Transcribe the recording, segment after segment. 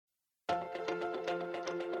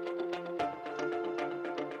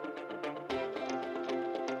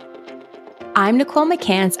I'm Nicole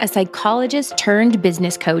McCants, a psychologist turned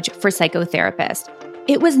business coach for psychotherapists.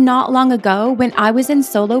 It was not long ago when I was in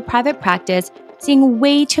solo private practice, seeing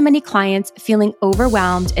way too many clients feeling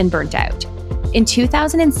overwhelmed and burnt out. In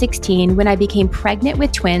 2016, when I became pregnant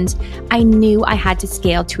with twins, I knew I had to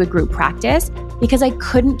scale to a group practice because I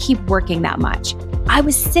couldn't keep working that much. I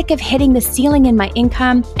was sick of hitting the ceiling in my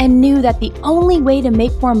income and knew that the only way to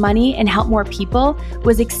make more money and help more people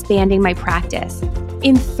was expanding my practice.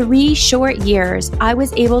 In 3 short years, I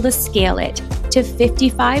was able to scale it to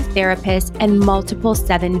 55 therapists and multiple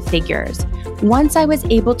 7 figures. Once I was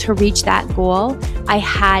able to reach that goal, I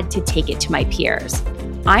had to take it to my peers.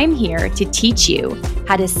 I'm here to teach you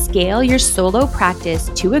how to scale your solo practice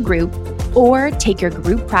to a group or take your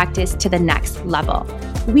group practice to the next level.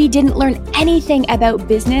 We didn't learn anything about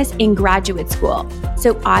business in graduate school,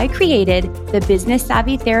 so I created the Business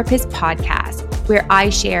Savvy Therapist podcast, where I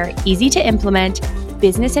share easy to implement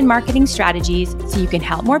business and marketing strategies so you can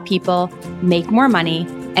help more people, make more money,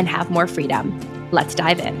 and have more freedom. Let's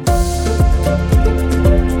dive in.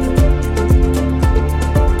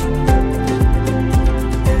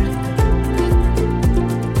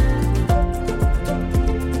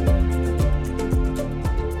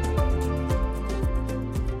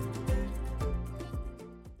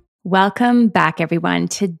 Welcome back, everyone.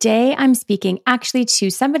 Today, I'm speaking actually to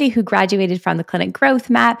somebody who graduated from the Clinic Growth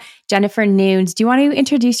Map, Jennifer Nunes. Do you want to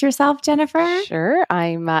introduce yourself, Jennifer? Sure.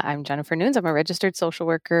 I'm Jennifer Nunes. I'm a registered social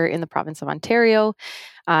worker in the province of Ontario.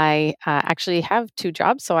 I actually have 2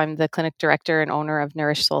 jobs. So I'm the clinic director and owner of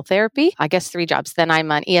Nourish Soul Therapy. I guess 3 jobs. Then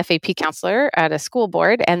I'm an EFAP counselor at a school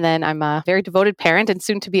board. And then I'm a very devoted parent and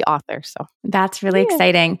soon to be author. So that's really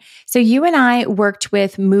exciting. So you and I worked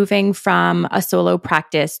with moving from a solo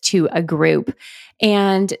practice to a group.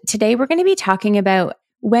 And today we're going to be talking about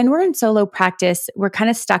when we're in solo practice, we're kind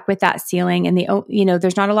of stuck with that ceiling and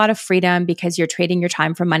there's not a lot of freedom because you're trading your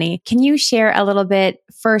time for money. Can you share a little bit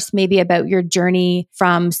first, maybe about your journey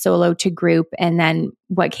from solo to group and then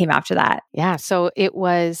what came after that? Yeah. So it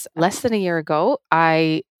was less than a year ago.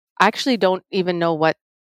 I actually don't even know what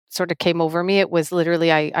sort of came over me. It was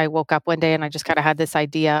literally, I woke up one day and I just kind of had this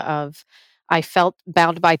idea of, I felt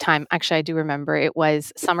bound by time. Actually, I do remember it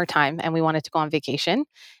was summertime and we wanted to go on vacation.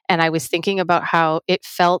 And I was thinking about how it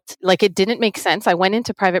felt like it didn't make sense. I went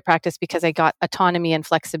into private practice because I got autonomy and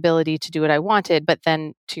flexibility to do what I wanted. But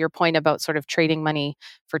then to your point about sort of trading money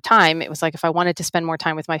for time, it was like if I wanted to spend more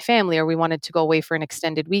time with my family or we wanted to go away for an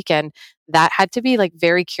extended weekend, that had to be like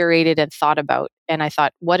very curated and thought about. And I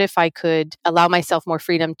thought, what if I could allow myself more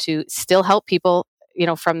freedom to still help people,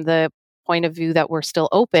 from the point of view that we're still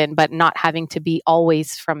open, but not having to be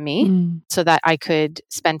always from me so that I could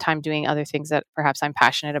spend time doing other things that perhaps I'm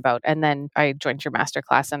passionate about. And then I joined your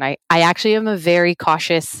masterclass and I actually am a very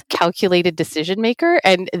cautious, calculated decision maker.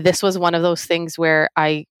 And this was one of those things where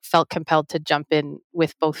I felt compelled to jump in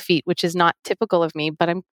with both feet, which is not typical of me, but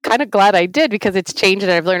I'm kind of glad I did because it's changed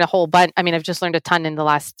and I've learned a whole bunch. I mean, I've just learned a ton in the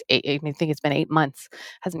last I think it's been 8 months.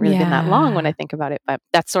 Hasn't really been that long when I think about it, but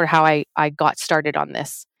that's sort of how I got started on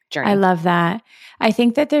this journey. I love that. I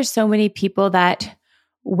think that there's so many people that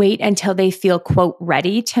wait until they feel, quote,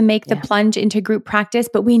 ready to make the plunge into group practice.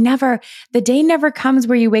 But the day never comes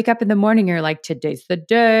where you wake up in the morning, you're like, today's the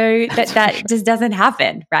day. That just doesn't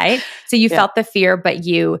happen, right? So you felt the fear, but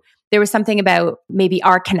there was something about maybe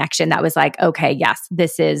our connection that was like, okay, yes,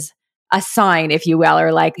 this is a sign, if you will,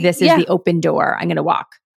 or like, this is the open door. I'm going to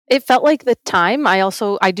walk. It felt like the time.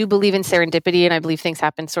 I do believe in serendipity and I believe things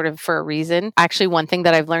happen sort of for a reason. Actually, one thing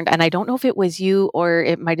that I've learned, and I don't know if it was you or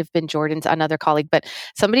it might have been Jordan's another colleague, but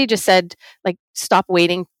somebody just said, like, stop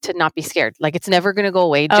waiting to not be scared. Like, it's never going to go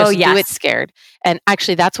away. Just do it scared. And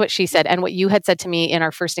actually, that's what she said. And what you had said to me in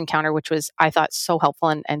our first encounter, which was, I thought, so helpful,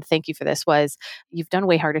 and thank you for this, was you've done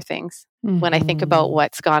way harder things. When I think about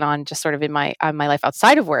what's gone on just sort of in my life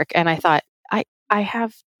outside of work. And I thought, I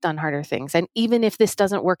have done harder things. And even if this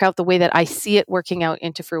doesn't work out the way that I see it working out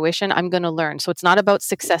into fruition, I'm going to learn. So it's not about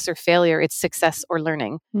success or failure, it's success or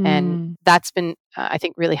learning. And that's been, I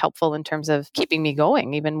think, really helpful in terms of keeping me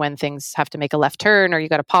going, even when things have to make a left turn or you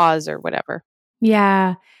got to pause or whatever.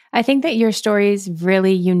 Yeah. I think that your story is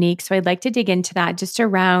really unique. So I'd like to dig into that just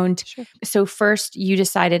around. Sure. So first you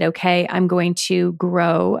decided, okay, I'm going to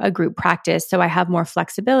grow a group practice so I have more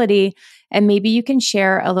flexibility. And maybe you can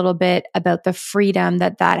share a little bit about the freedom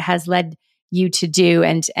that has led you to do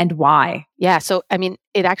and why. Yeah. So, I mean,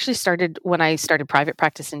 it actually started when I started private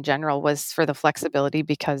practice in general was for the flexibility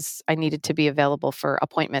because I needed to be available for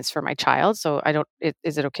appointments for my child. So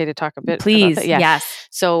is it okay to talk a bit about that? Please. Yeah. Yes.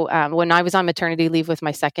 So when I was on maternity leave with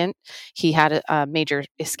my second, he had a major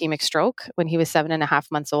ischemic stroke when he was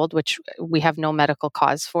 7.5 months old, which we have no medical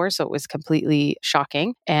cause for. So it was completely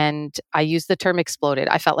shocking. And I used the term exploded.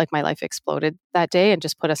 I felt like my life exploded that day and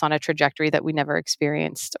just put us on a trajectory that we never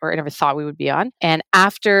experienced or never thought we would be on. And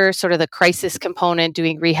after sort of the crisis component,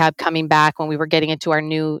 doing rehab, coming back when we were getting into our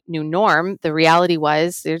new norm, the reality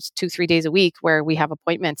was there's 2-3 days a week where we have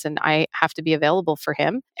appointments and I have to be available for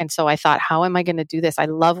him. And so I thought, how am I going to do this? I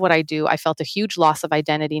love what I do. I felt a huge loss of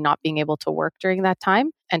identity not being able to work during that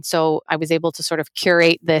time. And so I was able to sort of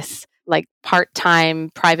curate this like part-time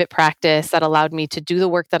private practice that allowed me to do the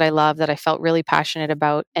work that I love, that I felt really passionate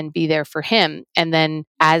about, and be there for him. And then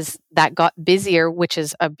as that got busier, which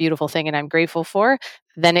is a beautiful thing and I'm grateful for,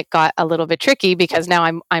 then it got a little bit tricky because now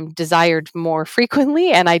I'm desired more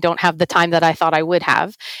frequently and I don't have the time that I thought I would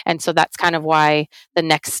have. And so that's kind of why the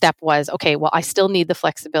next step was, okay, well, I still need the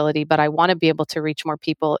flexibility, but I want to be able to reach more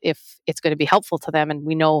people if it's going to be helpful to them. And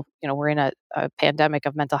we know, we're in a pandemic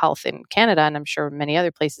of mental health in Canada, and I'm sure many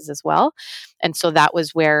other places as well. And so that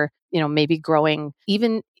was where, maybe growing,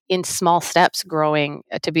 even in small steps, growing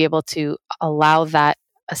to be able to allow that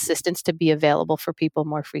assistance to be available for people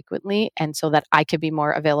more frequently, and so that I could be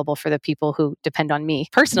more available for the people who depend on me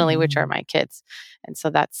personally, which are my kids. And so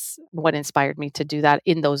that's what inspired me to do that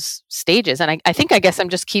in those stages. And I guess I'm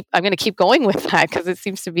going to keep going with that because it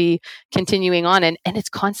seems to be continuing on and it's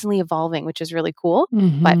constantly evolving, which is really cool.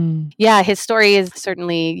 But yeah, his story is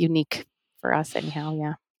certainly unique for us anyhow.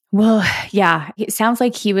 Yeah. Well, yeah, it sounds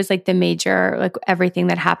like he was like the major, like everything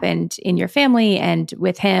that happened in your family and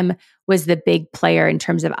with him was the big player in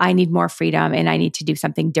terms of I need more freedom and I need to do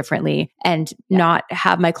something differently and not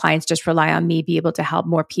have my clients just rely on me, be able to help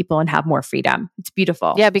more people and have more freedom. It's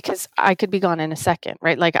beautiful. Yeah, because I could be gone in a second,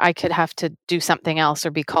 right? Like I could have to do something else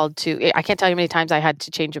or be called to, I can't tell you how many times I had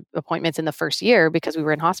to change appointments in the first year because we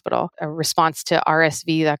were in hospital, a response to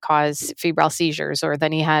RSV that caused febrile seizures, or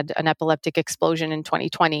then he had an epileptic explosion in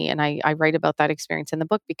 2020. And I write about that experience in the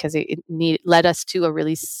book because it led us to a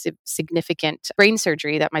really significant brain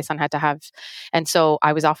surgery that my son had to have. And so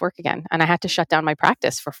I was off work again and I had to shut down my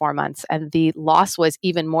practice for 4 months. And the loss was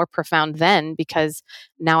even more profound then because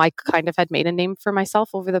now I kind of had made a name for myself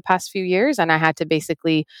over the past few years. And I had to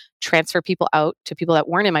basically transfer people out to people that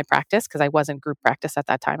weren't in my practice because I wasn't group practice at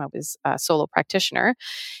that time. I was a solo practitioner.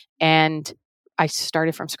 And I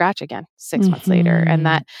started from scratch again 6 months later. And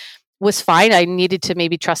that was fine. I needed to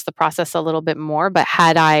maybe trust the process a little bit more. But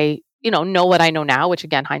had I know what I know now, which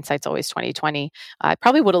again, hindsight's always 2020, I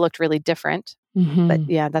probably would have looked really different. But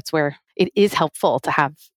yeah, that's where it is helpful to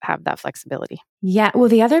have that flexibility. Yeah. Well,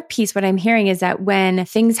 the other piece, what I'm hearing is that when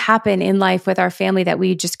things happen in life with our family that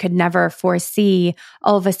we just could never foresee,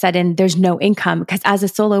 all of a sudden there's no income because as a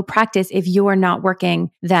solo practice, if you are not working,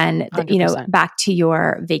 then, 100%. back to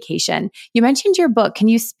your vacation. You mentioned your book. Can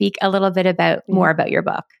you speak a little bit more about your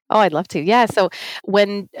book? Oh, I'd love to. Yeah. So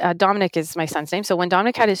when Dominic is my son's name. So when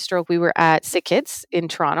Dominic had his stroke, we were at Sick Kids in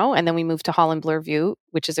Toronto, and then we moved to Holland Bloor View,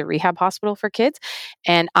 which is a rehab hospital for kids.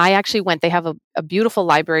 And I actually went, they have a beautiful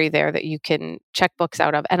library there that you can check books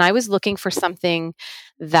out of. And I was looking for something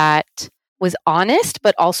that was honest,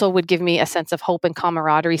 but also would give me a sense of hope and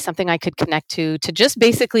camaraderie, something I could connect to just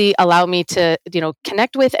basically allow me to,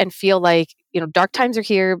 connect with and feel like, dark times are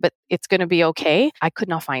here, but it's going to be okay. I could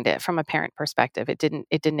not find it from a parent perspective. It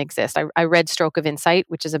didn't exist. I read Stroke of Insight,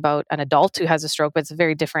 which is about an adult who has a stroke, but it's a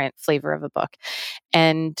very different flavor of a book.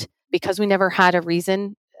 And because we never had a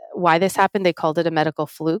reason why this happened, they called it a medical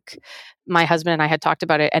fluke. My husband and I had talked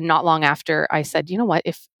about it. And not long after I said, you know what,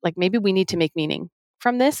 if maybe we need to make meaning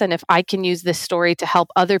from this. And if I can use this story to help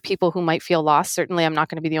other people who might feel lost, certainly I'm not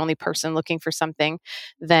going to be the only person looking for something,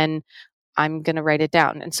 then I'm going to write it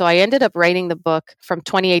down. And so I ended up writing the book from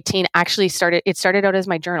 2018. Actually, it started out as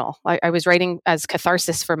my journal. I was writing as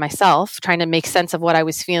catharsis for myself, trying to make sense of what I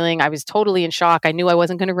was feeling. I was totally in shock. I knew I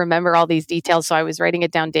wasn't going to remember all these details. So I was writing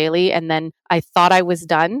it down daily. And then I thought I was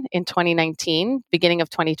done in 2019, beginning of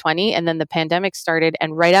 2020. And then the pandemic started.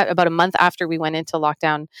 And about a month after we went into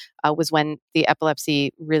lockdown was when the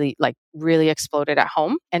epilepsy really exploded at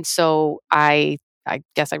home. And so I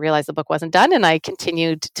guess I realized the book wasn't done, and I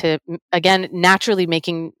continued to, again, naturally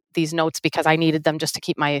making these notes because I needed them just to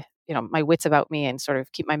keep my wits about me and sort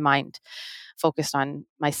of keep my mind focused on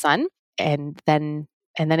my son. And then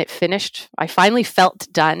it finished. I finally felt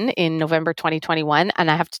done in November 2021.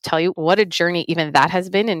 And I have to tell you what a journey even that has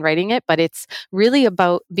been in writing it. But it's really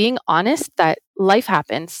about being honest that life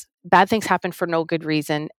happens. bad things happen for no good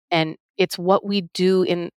reason. And it's what we do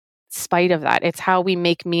in spite of that. It's how we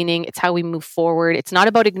make meaning. It's how we move forward. It's not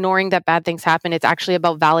about ignoring that bad things happen. It's actually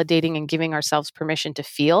about validating and giving ourselves permission to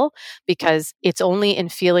feel, because it's only in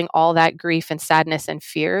feeling all that grief and sadness and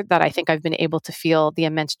fear that I think I've been able to feel the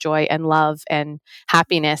immense joy and love and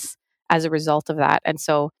happiness as a result of that. And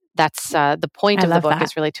so that's the point of the book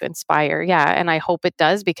is really to inspire. Yeah. And I hope it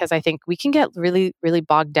does, because I think we can get really, really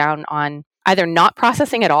bogged down on either not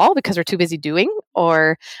processing at all because we're too busy doing,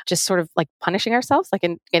 or just sort of like punishing ourselves, like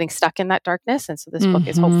in getting stuck in that darkness. And so this book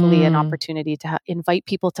is hopefully an opportunity to invite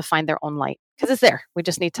people to find their own light, because it's there. We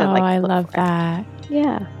just need to I love that.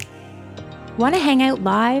 Yeah. Want to hang out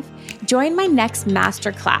live? Join my next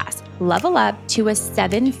masterclass, Level Up to a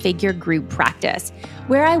 7-Figure Group Practice,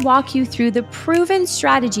 where I walk you through the proven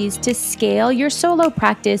strategies to scale your solo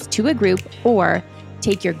practice to a group or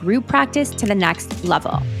take your group practice to the next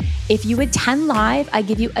level. If you attend live, I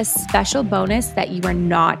give you a special bonus that you are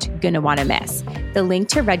not going to want to miss. The link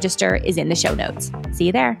to register is in the show notes. See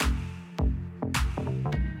you there.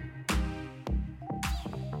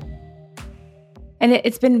 And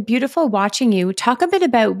it's been beautiful watching you talk a bit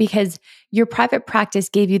about, because your private practice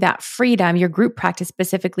gave you that freedom, your group practice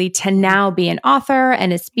specifically, to now be an author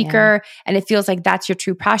and a speaker. Yeah. And it feels like that's your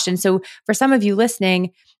true passion. So for some of you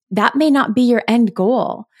listening, that may not be your end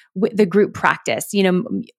goal with the group practice. You know,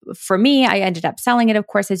 for me, I ended up selling it, of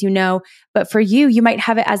course, as you know, but for you, you might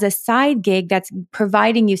have it as a side gig that's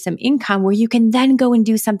providing you some income where you can then go and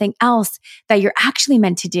do something else that you're actually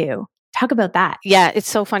meant to do. Talk about that. Yeah, it's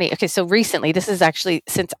so funny. Okay, so recently, this is actually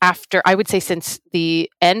since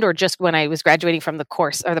the end, or just when I was graduating from the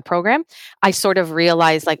course or the program, I sort of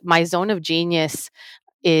realized like my zone of genius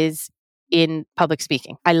is in public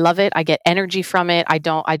speaking. I love it. I get energy from it. I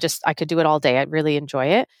could do it all day. I really enjoy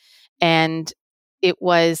it. And it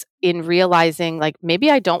was in realizing like, maybe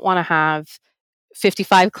I don't want to have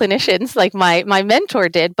 55 clinicians like my mentor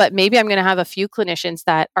did, but maybe I'm going to have a few clinicians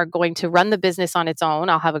that are going to run the business on its own.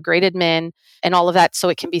 I'll have a great admin and all of that, so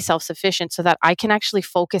it can be self-sufficient, so that I can actually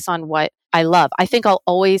focus on what I love. I think I'll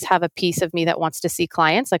always have a piece of me that wants to see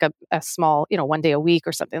clients, like a small, 1 day a week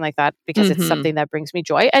or something like that, because it's something that brings me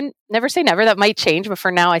joy. And never say never, that might change, but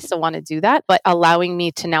for now I still want to do that, but allowing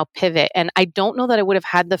me to now pivot. And I don't know that I would have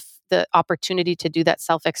had the opportunity to do that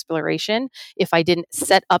self-exploration if I didn't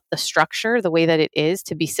set up the structure the way that it is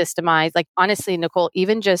to be systemized. Like honestly, Nicole,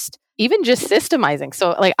 even just systemizing.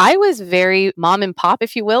 So like I was very mom and pop,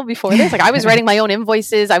 if you will, before this. Like I was writing my own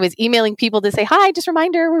invoices. I was emailing people to say, hi, just a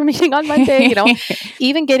reminder, we're meeting on Monday,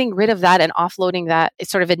 even getting rid of that and offloading that. It's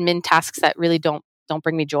sort of admin tasks that really don't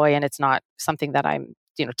bring me joy. And it's not something that I'm,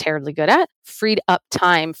 terribly good at, freed up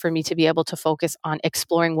time for me to be able to focus on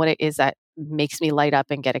exploring what it is that makes me light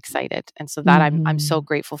up and get excited. And so that I'm so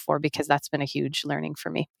grateful for, because that's been a huge learning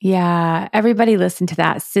for me. Yeah. Everybody listen to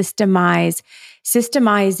that.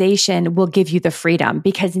 Systemization will give you the freedom,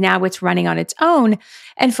 because now it's running on its own.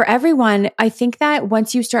 And for everyone, I think that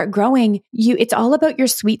once you start growing, it's all about your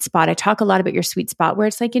sweet spot. I talk a lot about your sweet spot, where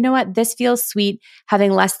it's like, you know what, this feels sweet,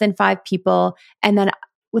 having less than 5 people. And then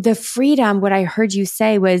the freedom, what I heard you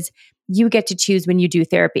say was, you get to choose when you do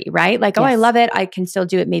therapy, right? Like, yes. Oh, I love it. I can still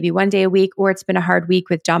do it maybe 1 day a week, or it's been a hard week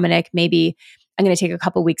with Dominic. Maybe I'm going to take a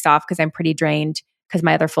couple weeks off because I'm pretty drained, because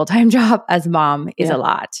my other full-time job as mom is a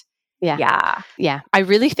lot. Yeah. I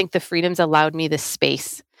really think the freedoms allowed me the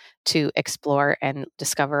space to explore and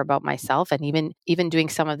discover about myself. And even doing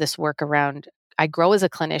some of this work around, I grow as a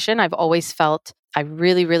clinician. I've always felt I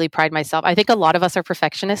really, really pride myself. I think a lot of us are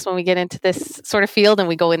perfectionists when we get into this sort of field and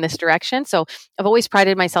we go in this direction. So I've always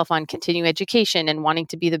prided myself on continuing education and wanting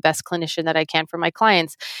to be the best clinician that I can for my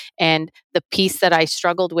clients. And the piece that I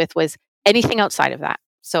struggled with was anything outside of that.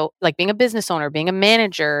 So like being a business owner, being a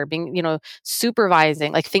manager, being,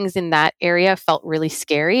 supervising, like things in that area felt really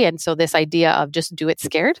scary. And so this idea of just do it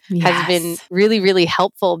scared has been really, really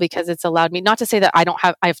helpful, because it's allowed me, not to say that I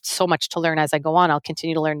have so much to learn as I go on. I'll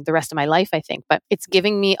continue to learn the rest of my life, I think, but it's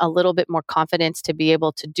giving me a little bit more confidence to be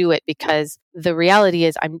able to do it, because the reality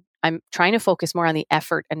is I'm trying to focus more on the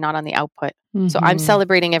effort and not on the output. So I'm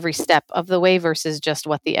celebrating every step of the way versus just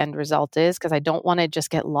what the end result is, because I don't want to just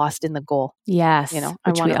get lost in the goal. Yes.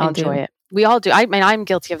 I want to enjoy it. We all do. I mean, I'm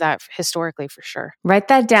guilty of that historically, for sure. Write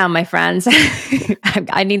that down, my friends.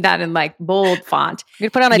 I need that in like bold font. You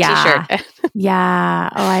can put on a t-shirt. Yeah.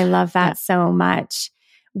 Oh, I love that so much.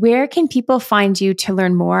 Where can people find you to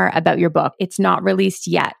learn more about your book? It's not released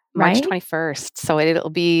yet. March right? 21st. So it'll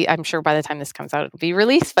be, I'm sure by the time this comes out, it'll be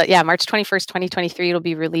released. But yeah, March 21st, 2023, it'll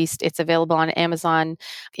be released. It's available on Amazon,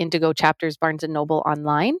 Indigo Chapters, Barnes & Noble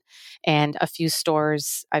online, and a few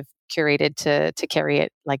stores I've curated to carry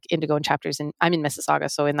it, like Indigo and Chapters. And I'm in Mississauga,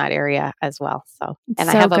 so in that area as well. So, and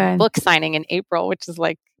I So have a good. book signing in April, which is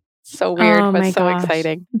like so weird, Oh but my so gosh.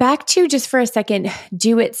 exciting. Back to just for a second,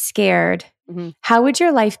 do it scared. Mhm. How would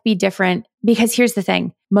your life be different? Because here's the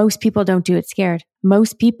thing. Most people don't do it scared.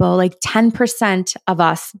 Most people, like 10% of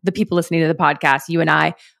us, the people listening to the podcast, you and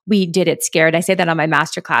I, we did it scared. I say that on my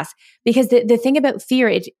masterclass because the thing about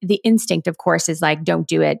fear, the instinct, of course, is like, don't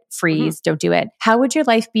do it, freeze, don't do it. How would your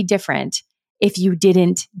life be different if you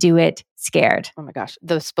didn't do it scared? Oh my gosh,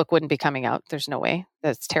 this book wouldn't be coming out. There's no way.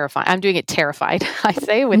 That's terrifying. I'm doing it terrified, I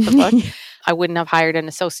say, with the book. I wouldn't have hired an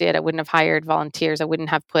associate. I wouldn't have hired volunteers. I wouldn't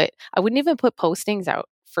even put postings out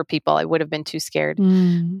for people. I would have been too scared.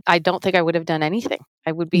 I don't think I would have done anything.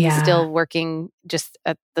 I would be still working just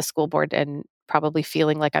at the school board and probably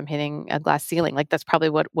feeling like I'm hitting a glass ceiling. Like that's probably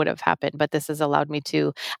what would have happened. But this has allowed me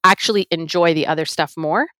to actually enjoy the other stuff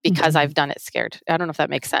more because I've done it scared. I don't know if that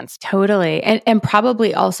makes sense. Totally. And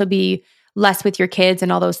probably also be less with your kids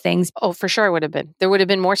and all those things. Oh, for sure it would have been. There would have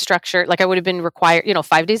been more structure. Like I would have been required,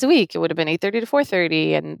 5 days a week. It would have been 8:30 to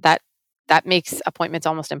 4:30. And that makes appointments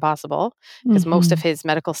almost impossible because most of his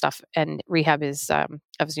medical stuff and rehab is,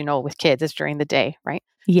 as you know, with kids is during the day, right?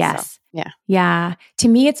 Yes. So, yeah. To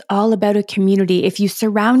me, it's all about a community. If you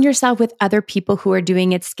surround yourself with other people who are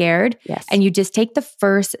doing it scared, and you just take the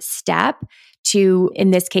first step to,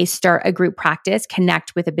 in this case, start a group practice,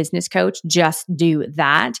 connect with a business coach, just do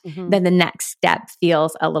that, then the next step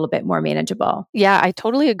feels a little bit more manageable. Yeah, I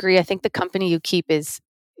totally agree. I think the company you keep is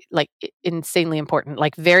like insanely important,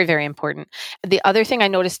 like very, very important. The other thing I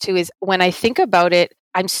noticed too is when I think about it,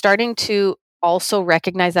 I'm starting to also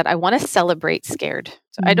recognize that I want to celebrate scared.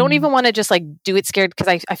 So I don't even want to just like do it scared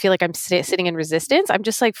because I feel like I'm sitting in resistance. I'm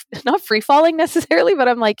just like not free falling necessarily, but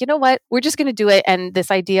I'm like, you know what? We're just going to do it. And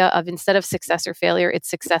this idea of instead of success or failure, it's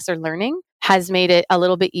success or learning has made it a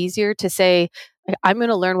little bit easier to say, I'm going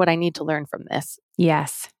to learn what I need to learn from this.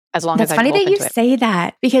 Yes. As long That's as I'm funny open that you to it. say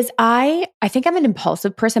that because I think I'm an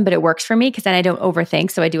impulsive person, but it works for me because then I don't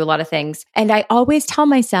overthink. So I do a lot of things. And I always tell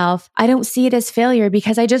myself, I don't see it as failure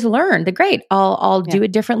because I just learned. Great. I'll do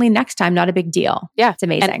it differently next time. Not a big deal. Yeah. It's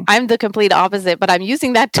amazing. And I'm the complete opposite, but I'm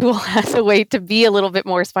using that tool as a way to be a little bit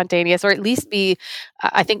more spontaneous or at least be,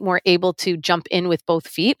 I think, more able to jump in with both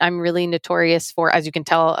feet. I'm really notorious for, as you can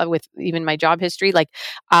tell with even my job history, like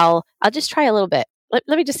I'll just try a little bit.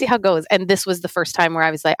 Let me just see how it goes. And this was the first time where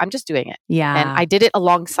I was like, I'm just doing it. Yeah. And I did it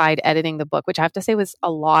alongside editing the book, which I have to say was a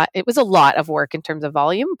lot. It was a lot of work in terms of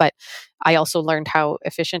volume, but I also learned how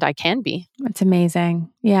efficient I can be. It's amazing.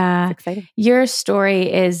 Yeah. It's exciting. Your story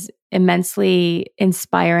is immensely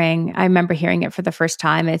inspiring. I remember hearing it for the first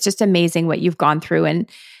time. It's just amazing what you've gone through. And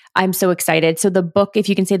I'm so excited. So the book, if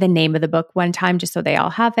you can say the name of the book one time, just so they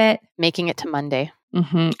all have it. Making It to Monday.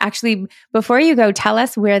 Actually, before you go, tell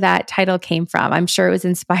us where that title came from. I'm sure it was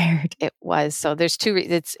inspired. It was. So there's two,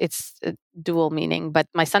 it's a dual meaning, but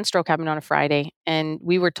my son's stroke happened on a Friday and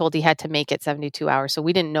we were told he had to make it 72 hours. So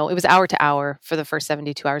we didn't know. It was hour to hour for the first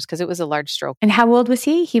 72 hours because it was a large stroke. And how old was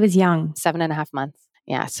he? He was young. 7.5 months.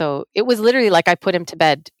 Yeah. So it was literally like I put him to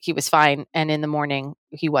bed. He was fine. And in the morning,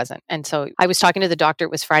 he wasn't. And so I was talking to the doctor.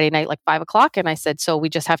 It was Friday night, like 5:00. And I said, so we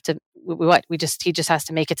just have to, he just has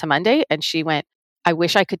to make it to Monday. And she went, I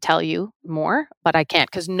wish I could tell you more, but I can't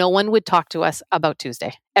because no one would talk to us about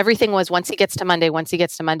Tuesday. Everything was once he gets to Monday.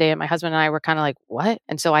 And my husband and I were kind of like, what?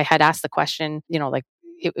 And so I had asked the question, like,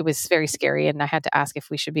 it was very scary. And I had to ask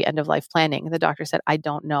if we should be end of life planning. And the doctor said, I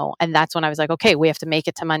don't know. And that's when I was like, okay, we have to make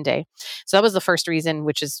it to Monday. So that was the first reason,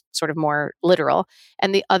 which is sort of more literal.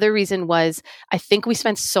 And the other reason was, I think we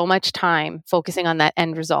spent so much time focusing on that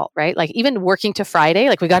end result, right? Like even working to Friday,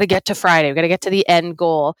 like we got to get to Friday, we got to get to the end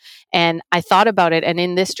goal. And I thought about it. And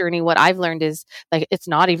in this journey, what I've learned is like, it's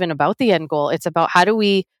not even about the end goal. It's about how do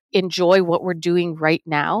we enjoy what we're doing right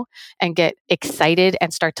now and get excited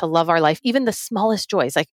and start to love our life, even the smallest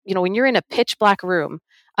joys. Like, when you're in a pitch black room,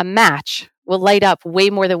 a match will light up way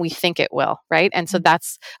more than we think it will, right? And so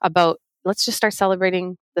that's about, let's just start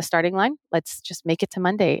celebrating the starting line. Let's just make it to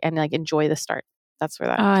Monday and like enjoy the start. That's where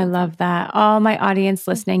that. Oh, I love that. All my audience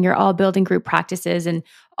listening, you're all building group practices and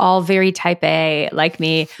all very type A like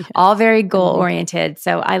me, all very goal oriented.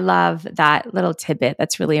 So I love that little tidbit.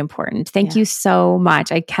 That's really important. Thank you so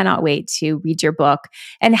much. I cannot wait to read your book.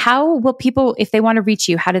 And how will people, if they want to reach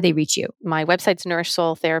you, how do they reach you? My website's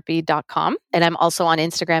nourishsoultherapy.com. And I'm also on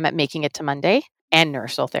Instagram at Making It to Monday, and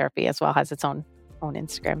Nourish Soul Therapy as well has its own own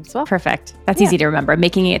Instagram as well. Perfect. That's easy to remember,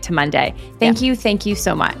 making it to Monday. Thank you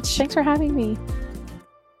so much. Thanks for having me.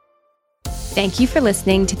 Thank you for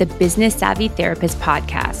listening to the Business Savvy Therapist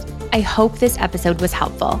podcast. I hope this episode was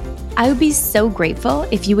helpful. I would be so grateful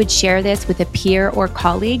if you would share this with a peer or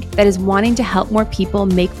colleague that is wanting to help more people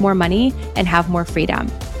make more money and have more freedom.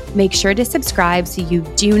 Make sure to subscribe so you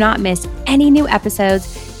do not miss any new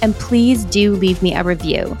episodes, and please do leave me a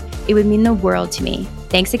review. It would mean the world to me.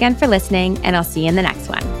 Thanks again for listening, and I'll see you in the next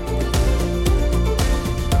one.